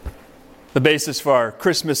The basis for our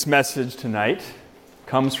Christmas message tonight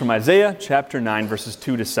comes from Isaiah chapter 9, verses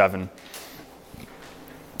 2 to 7.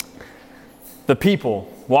 The people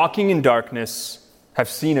walking in darkness have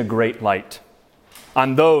seen a great light.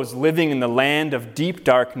 On those living in the land of deep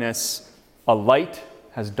darkness, a light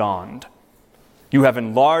has dawned. You have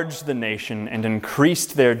enlarged the nation and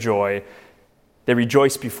increased their joy. They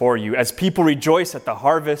rejoice before you, as people rejoice at the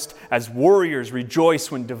harvest, as warriors rejoice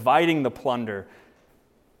when dividing the plunder.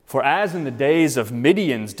 For as in the days of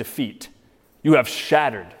Midian's defeat, you have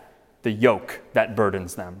shattered the yoke that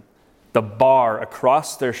burdens them, the bar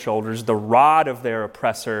across their shoulders, the rod of their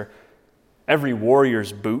oppressor, every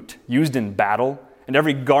warrior's boot used in battle, and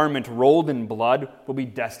every garment rolled in blood will be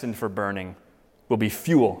destined for burning, will be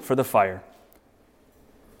fuel for the fire.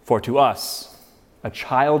 For to us a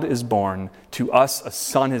child is born, to us a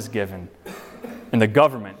son is given, and the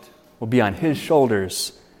government will be on his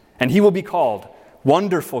shoulders, and he will be called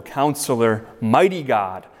Wonderful Counselor, Mighty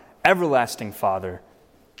God, Everlasting Father,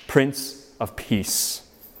 Prince of Peace.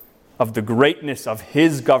 Of the greatness of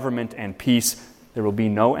his government and peace there will be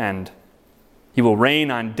no end. He will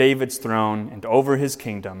reign on David's throne and over his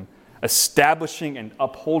kingdom, establishing and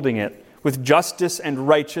upholding it with justice and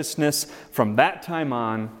righteousness from that time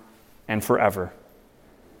on and forever.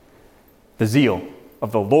 The zeal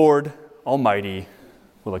of the Lord Almighty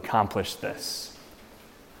will accomplish this.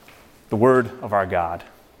 The word of our God.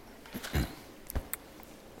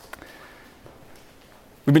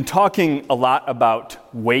 We've been talking a lot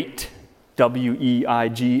about weight,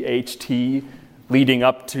 W-E-I-G-H-T, leading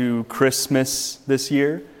up to Christmas this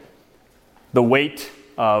year. The weight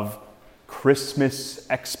of Christmas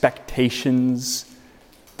expectations,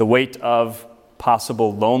 the weight of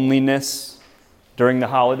possible loneliness during the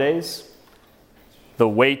holidays, the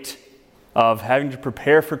weight of having to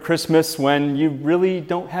prepare for Christmas when you really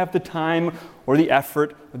don't have the time or the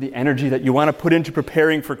effort or the energy that you want to put into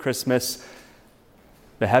preparing for Christmas,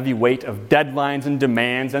 the heavy weight of deadlines and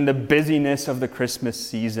demands and the busyness of the Christmas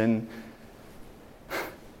season.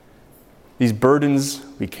 These burdens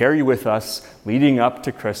we carry with us leading up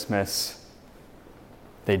to Christmas,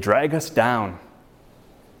 they drag us down.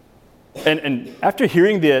 And after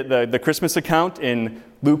hearing the Christmas account in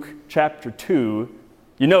Luke chapter 2,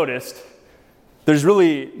 you noticed there's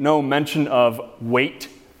really no mention of weight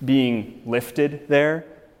being lifted there.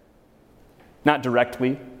 Not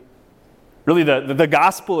directly. Really, the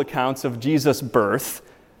gospel accounts of Jesus' birth,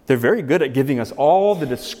 they're very good at giving us all the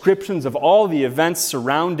descriptions of all the events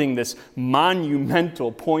surrounding this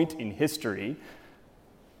monumental point in history.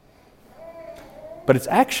 But it's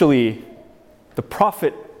actually the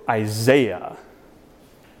prophet Isaiah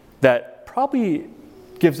that probably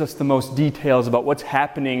gives us the most details about what's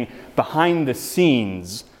happening behind the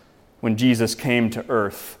scenes when Jesus came to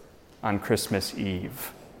earth on Christmas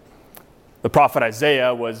Eve. The prophet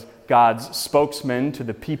Isaiah was God's spokesman to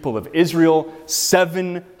the people of Israel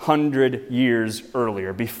 700 years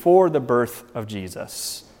earlier, before the birth of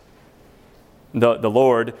Jesus. The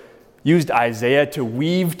Lord used Isaiah to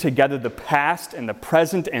weave together the past and the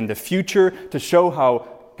present and the future to show how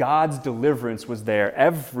God's deliverance was there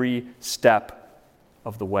every step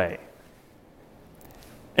of the way.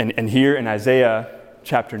 And here in Isaiah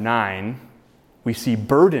chapter 9, we see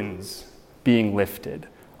burdens being lifted,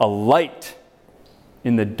 a light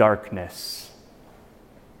in the darkness.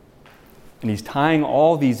 And he's tying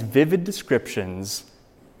all these vivid descriptions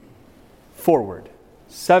forward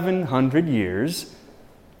 700 years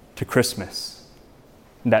to Christmas.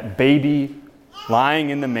 And that baby lying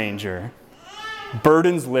in the manger,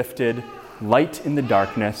 burdens lifted, light in the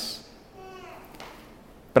darkness.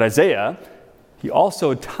 But Isaiah, he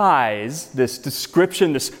also ties this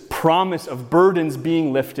description, this promise of burdens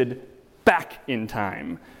being lifted back in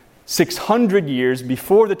time, 600 years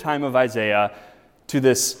before the time of Isaiah, to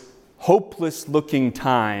this hopeless-looking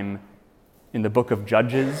time in the book of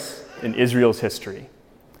Judges in Israel's history.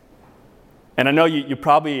 And I know you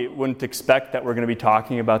probably wouldn't expect that we're going to be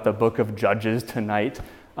talking about the book of Judges tonight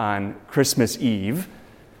on Christmas Eve,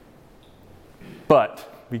 but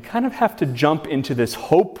we kind of have to jump into this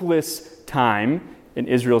hopeless time in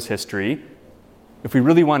Israel's history if we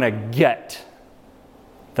really want to get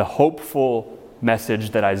the hopeful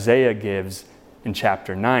message that Isaiah gives in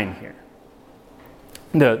chapter 9 here.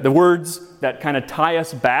 The words that kind of tie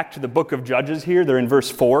us back to the book of Judges here, they're in verse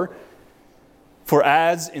 4. For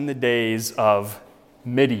as in the days of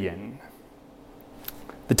Midian.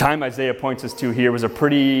 The time Isaiah points us to here was a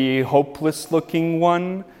pretty hopeless-looking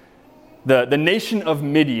one. The nation of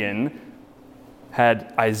Midian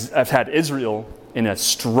had Israel in a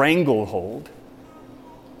stranglehold.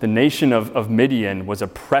 The nation of Midian was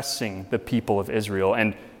oppressing the people of Israel.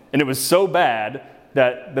 And And it was so bad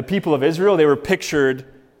that the people of Israel, they were pictured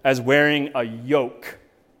as wearing a yoke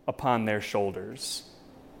upon their shoulders.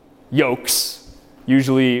 Yokes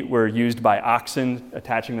usually were used by oxen,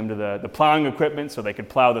 attaching them to the plowing equipment so they could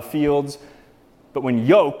plow the fields. But when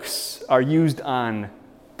yokes are used on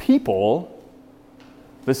people,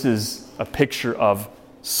 this is a picture of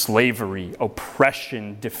slavery,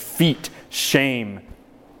 oppression, defeat, shame,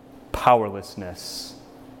 powerlessness.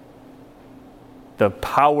 The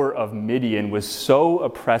power of Midian was so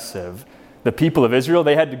oppressive. The people of Israel,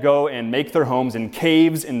 they had to go and make their homes in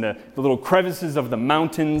caves, in the little crevices of the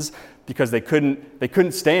mountains, because they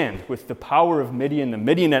couldn't stand with the power of Midian, the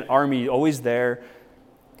Midianite army always there.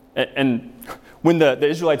 And when the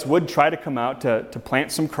Israelites would try to come out to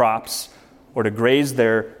plant some crops or to graze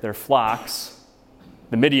their flocks,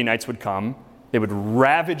 the Midianites would come. They would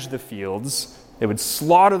ravage the fields. They would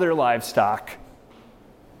slaughter their livestock.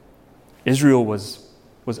 Israel was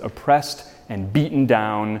oppressed and beaten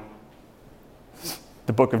down.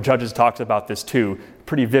 The book of Judges talks about this too.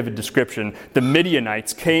 Pretty vivid description. The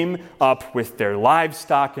Midianites came up with their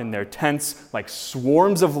livestock and their tents like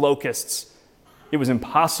swarms of locusts. It was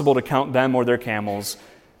impossible to count them or their camels.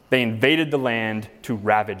 They invaded the land to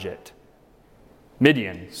ravage it.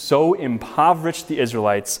 Midian so impoverished the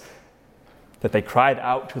Israelites that they cried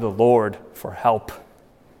out to the Lord for help.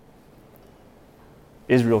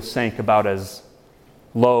 Israel sank about as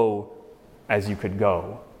low as you could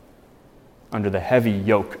go under the heavy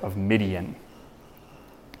yoke of Midian.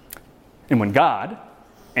 And when God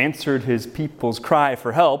answered his people's cry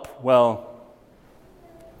for help, well,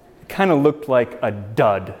 it kind of looked like a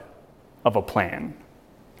dud of a plan.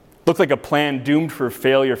 Looked like a plan doomed for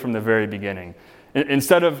failure from the very beginning.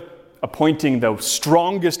 Instead of appointing the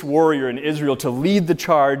strongest warrior in Israel to lead the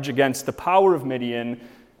charge against the power of Midian,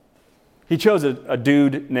 he chose a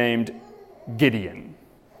dude named Gideon,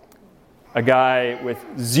 a guy with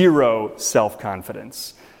zero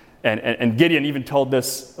self-confidence. And Gideon even told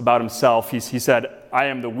this about himself. He said, "I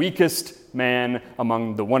am the weakest man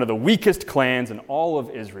among one of the weakest clans in all of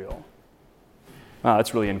Israel." Wow,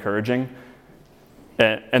 that's really encouraging.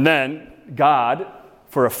 And then God,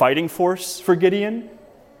 for a fighting force for Gideon,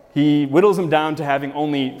 he whittles him down to having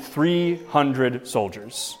only 300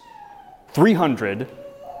 soldiers. 300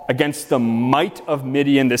 against the might of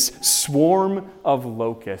Midian, this swarm of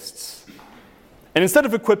locusts. And instead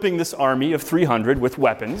of equipping this army of 300 with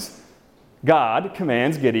weapons, God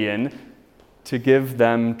commands Gideon to give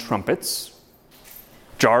them trumpets,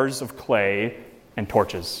 jars of clay, and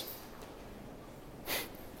torches.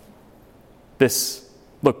 This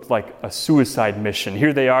looked like a suicide mission.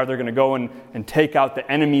 Here they are, they're going to go and take out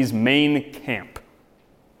the enemy's main camp.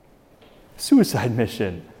 Suicide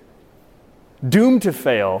mission. Doomed to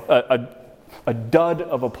fail, a dud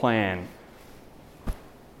of a plan.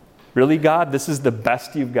 Really, God? This is the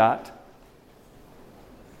best you've got?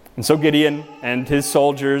 And so Gideon and his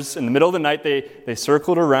soldiers, in the middle of the night, they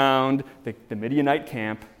circled around the Midianite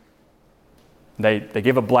camp. They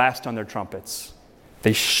gave a blast on their trumpets.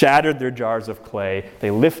 They shattered their jars of clay. They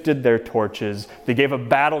lifted their torches. They gave a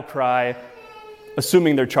battle cry,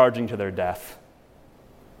 assuming they're charging to their death.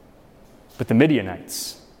 But the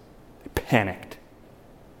Midianites, they panicked.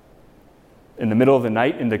 In the middle of the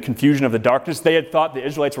night, in the confusion of the darkness, they had thought the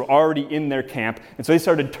Israelites were already in their camp, and so they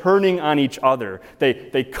started turning on each other.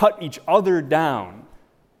 They cut each other down.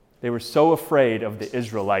 They were so afraid of the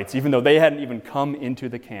Israelites, even though they hadn't even come into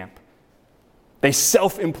the camp. They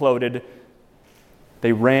self-imploded.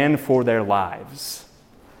 They ran for their lives.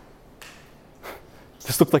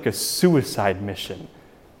 This looked like a suicide mission.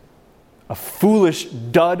 A foolish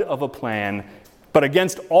dud of a plan, but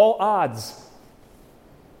against all odds,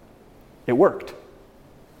 it worked.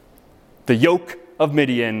 The yoke of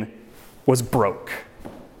Midian was broke.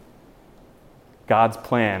 God's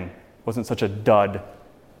plan wasn't such a dud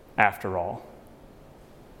after all.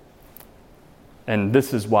 And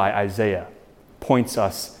this is why Isaiah points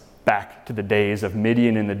us back to the days of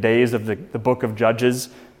Midian and the days of the book of Judges.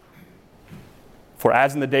 For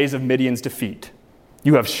as in the days of Midian's defeat,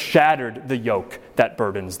 you have shattered the yoke that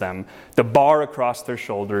burdens them, the bar across their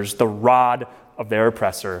shoulders, the rod of their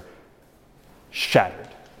oppressor, shattered.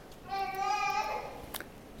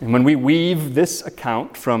 And when we weave this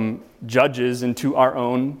account from Judges into our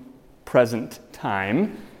own present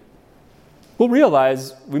time, we'll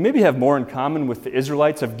realize we maybe have more in common with the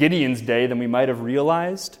Israelites of Gideon's day than we might have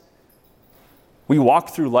realized. We walk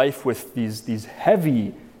through life with these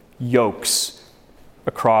heavy yokes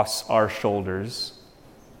across our shoulders.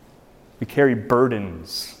 We carry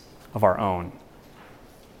burdens of our own.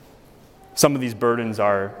 Some of these burdens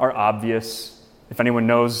are obvious. If anyone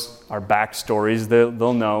knows our backstories,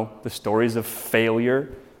 they'll know the stories of failure,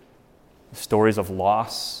 the stories of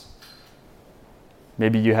loss.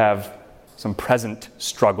 Maybe you have some present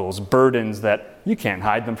struggles, burdens that you can't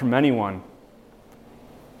hide them from anyone.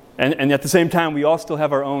 And at the same time, we all still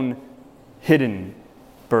have our own hidden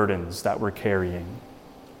burdens that we're carrying.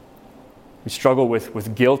 We struggle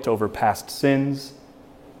with guilt over past sins,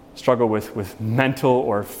 struggle with mental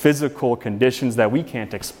or physical conditions that we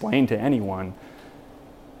can't explain to anyone.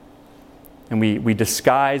 And we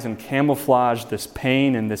disguise and camouflage this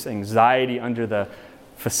pain and this anxiety under the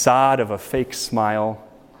facade of a fake smile,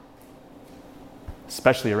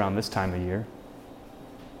 especially around this time of year.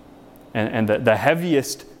 And the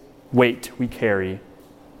heaviest weight we carry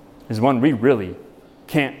is one we really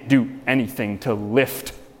can't do anything to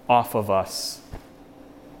lift off of us.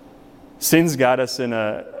 Sin's got us in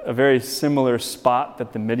a very similar spot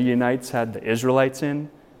that the Midianites had the Israelites in.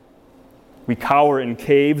 We cower in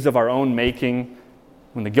caves of our own making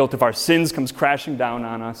when the guilt of our sins comes crashing down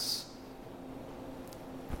on us.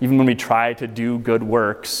 Even when we try to do good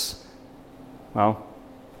works, well,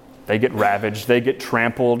 they get ravaged, they get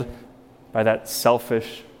trampled by that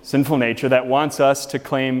selfish, sinful nature that wants us to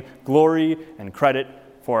claim glory and credit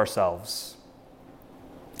for ourselves.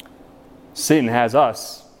 Sin has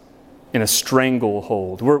us in a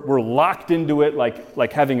stranglehold. We're locked into it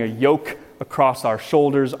like having a yoke across our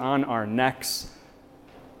shoulders, on our necks.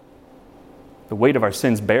 The weight of our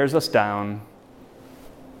sins bears us down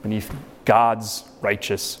beneath God's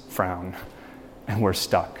righteous frown, and we're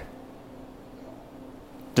stuck,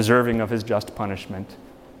 deserving of his just punishment.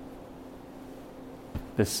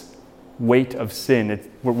 This weight of sin,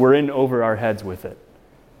 we're in over our heads with it.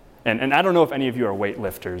 And I don't know if any of you are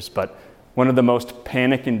weightlifters, but one of the most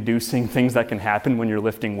panic-inducing things that can happen when you're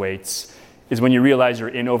lifting weights is when you realize you're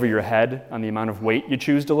in over your head on the amount of weight you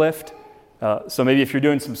choose to lift. So maybe if you're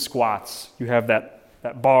doing some squats, you have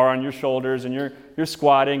that bar on your shoulders and you're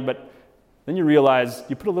squatting, but then you realize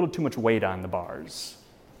you put a little too much weight on the bars.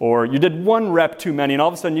 Or you did one rep too many, and all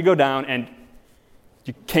of a sudden you go down and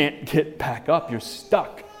you can't get back up. You're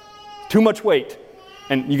stuck. Too much weight.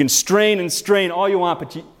 And you can strain and strain all you want,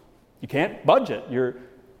 but you can't budge it. You're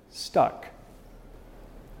stuck.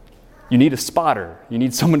 You need a spotter. You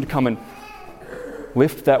need someone to come and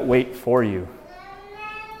lift that weight for you.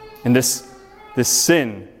 And this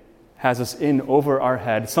sin has us in over our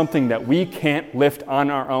head, something that we can't lift on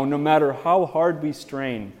our own, no matter how hard we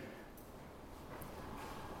strain.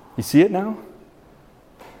 You see it now?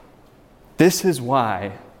 This is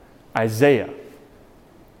why Isaiah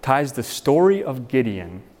ties the story of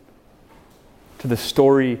Gideon to the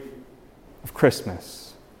story of Christmas.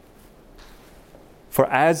 For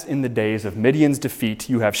as in the days of Midian's defeat,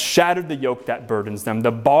 you have shattered the yoke that burdens them,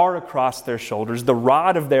 the bar across their shoulders, the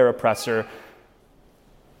rod of their oppressor.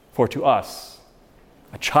 For to us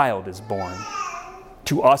a child is born,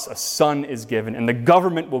 to us a son is given, and the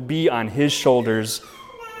government will be on his shoulders,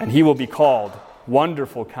 and he will be called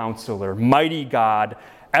Wonderful Counselor, Mighty God,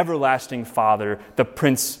 Everlasting Father, the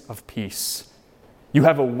Prince of Peace. You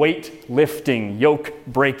have a weight-lifting,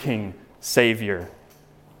 yoke-breaking Savior.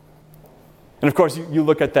 And of course, you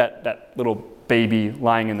look at that little baby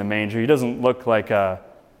lying in the manger. He doesn't look like a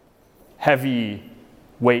heavy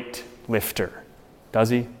weight lifter,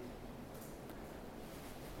 does he?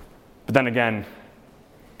 But then again,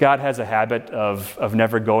 God has a habit of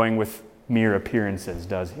never going with mere appearances,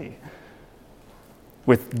 does he?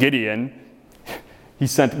 With Gideon, he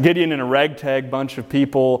sent Gideon and a ragtag bunch of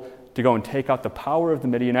people to go and take out the power of the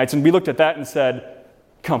Midianites. And we looked at that and said,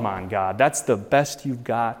 come on, God, that's the best you've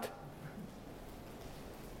got.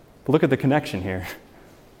 But look at the connection here.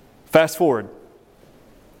 Fast forward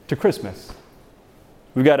to Christmas.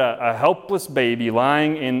 We've got a helpless baby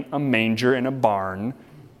lying in a manger in a barn,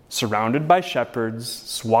 surrounded by shepherds,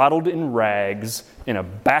 swaddled in rags, in a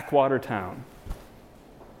backwater town.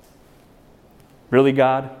 Really,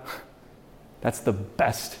 God? That's the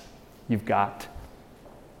best you've got?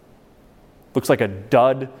 Looks like a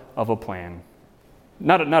dud of a plan.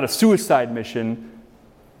 Not a suicide mission,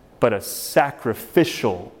 but a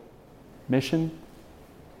sacrificial mission.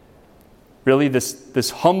 Really, this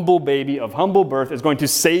humble baby of humble birth is going to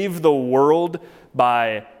save the world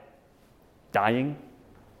by dying?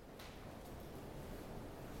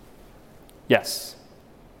 Yes.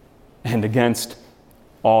 And against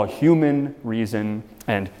all human reason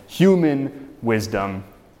and human wisdom,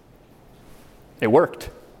 it worked.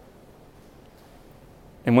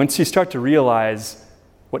 And once you start to realize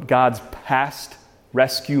what God's past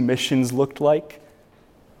rescue missions looked like,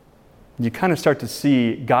 you kind of start to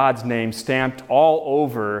see God's name stamped all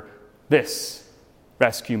over this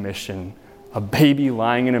rescue mission. a baby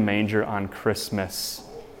lying in a manger on Christmas.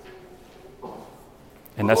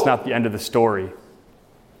 And that's not the end of the story.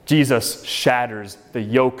 Jesus shatters the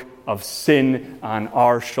yoke of sin on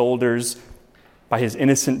our shoulders by his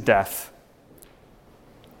innocent death.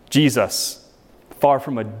 Jesus, far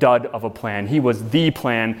from a dud of a plan, he was the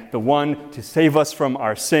plan, the one to save us from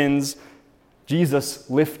our sins. Jesus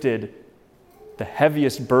lifted the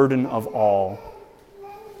heaviest burden of all.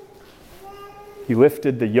 He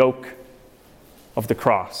lifted the yoke of the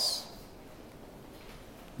cross.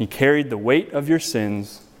 He carried the weight of your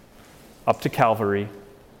sins up to Calvary.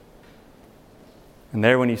 And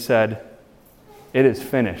there when he said, "It is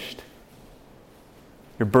finished,"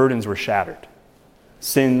 your burdens were shattered,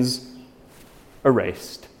 sins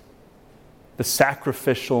erased, the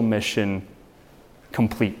sacrificial mission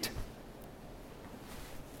complete.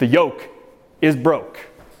 The yoke is broke.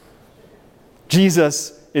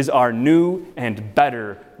 Jesus is our new and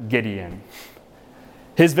better Gideon.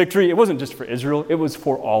 His victory, it wasn't just for Israel, it was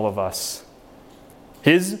for all of us.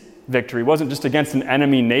 His victory wasn't just against an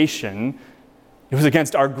enemy nation, it was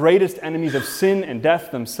against our greatest enemies of sin and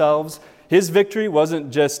death themselves. His victory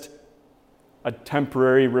wasn't just a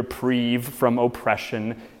temporary reprieve from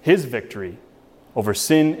oppression. His victory over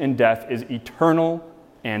sin and death is eternal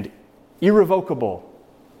and irrevocable.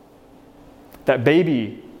 That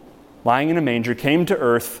baby lying in a manger came to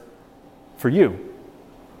earth for you,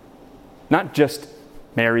 not just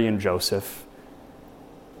Mary and Joseph.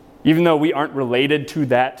 Even though we aren't related to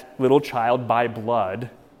that little child by blood,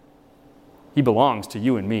 he belongs to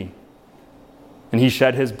you and me. And he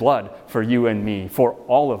shed his blood for you and me, for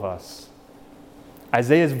all of us.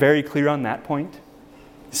 Isaiah is very clear on that point.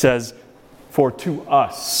 He says, "For to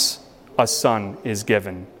us a son is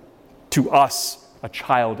given. To us a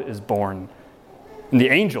child is born." And the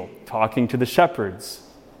angel, talking to the shepherds,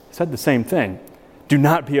 said the same thing. "Do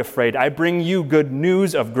not be afraid. I bring you good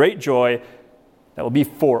news of great joy that will be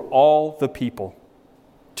for all the people.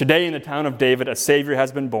 Today in the town of David, a Savior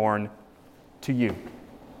has been born to you.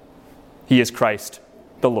 He is Christ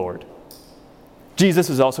the Lord." Jesus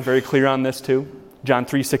is also very clear on this too. John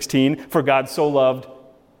 3:16, "For God so loved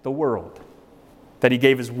the world that he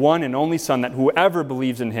gave his one and only Son, that whoever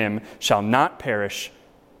believes in him shall not perish,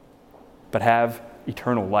 but have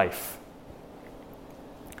eternal life."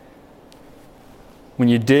 When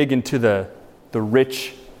you dig into the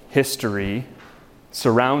rich history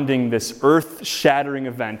surrounding this earth-shattering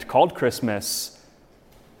event called Christmas,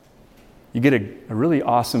 you get a really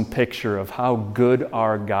awesome picture of how good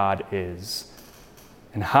our God is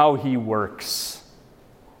and how he works.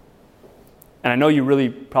 And I know you really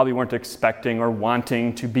probably weren't expecting or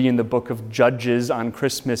wanting to be in the book of Judges on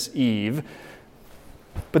Christmas Eve,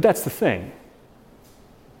 but that's the thing.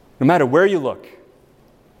 No matter where you look,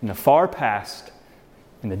 in the far past,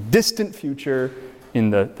 in the distant future,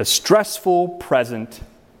 in the stressful present,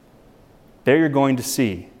 there you're going to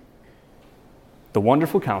see the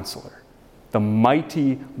wonderful Counselor, the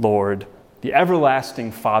mighty Lord, the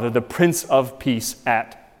everlasting Father, the Prince of Peace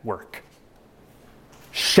at work.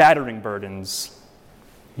 Shattering burdens,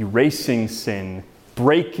 erasing sin,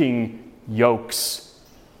 breaking yokes,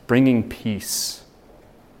 bringing peace.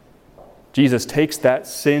 Jesus takes that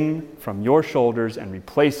sin from your shoulders and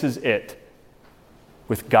replaces it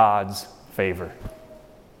with God's favor.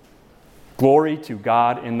 Glory to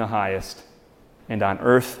God in the highest, and on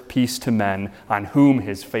earth peace to men on whom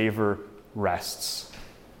his favor rests.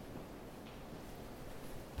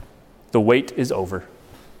 The wait is over.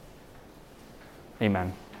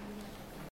 Amen.